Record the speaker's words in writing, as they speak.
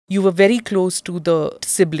You were very close to the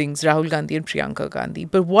siblings, Rahul Gandhi and Priyanka Gandhi.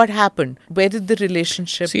 But what happened? Where did the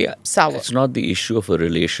relationship sour? It's not the issue of a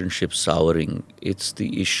relationship souring. It's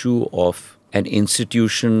the issue of an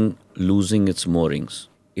institution losing its moorings.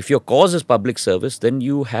 If your cause is public service, then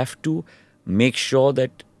you have to make sure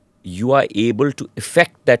that you are able to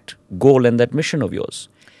effect that goal and that mission of yours.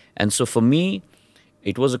 And so for me,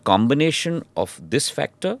 it was a combination of this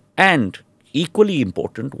factor and equally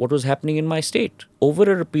important, what was happening in my state.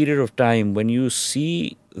 Over a period of time, when you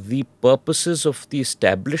see the purposes of the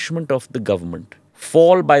establishment of the government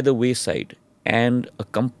fall by the wayside and a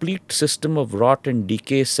complete system of rot and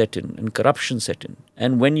decay set in and corruption set in,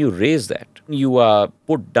 and when you raise that, you are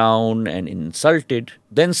put down and insulted,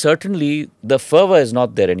 then certainly the fervor is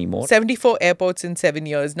not there anymore. 74 airports in 7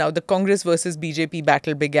 years. Now, the Congress versus BJP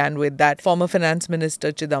battle began with that. Former Finance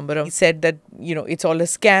Minister Chidambaram said that, it's all a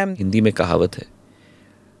scam. Hindi में कहावत है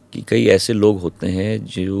कि कई ऐसे लोग होते हैं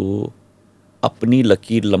जो अपनी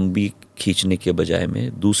लकीर लंबी खींचने के बजाय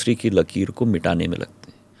में दूसरी की लकीर को मिटाने में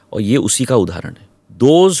लगते हैं, और ये उसी का उदाहरण है.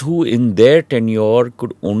 Those who in their tenure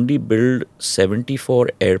could only build 74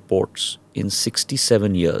 airports in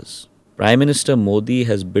 67 years. Prime Minister Modi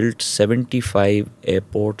has built 75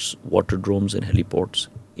 airports, waterdromes and heliports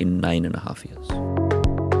in 9.5 years.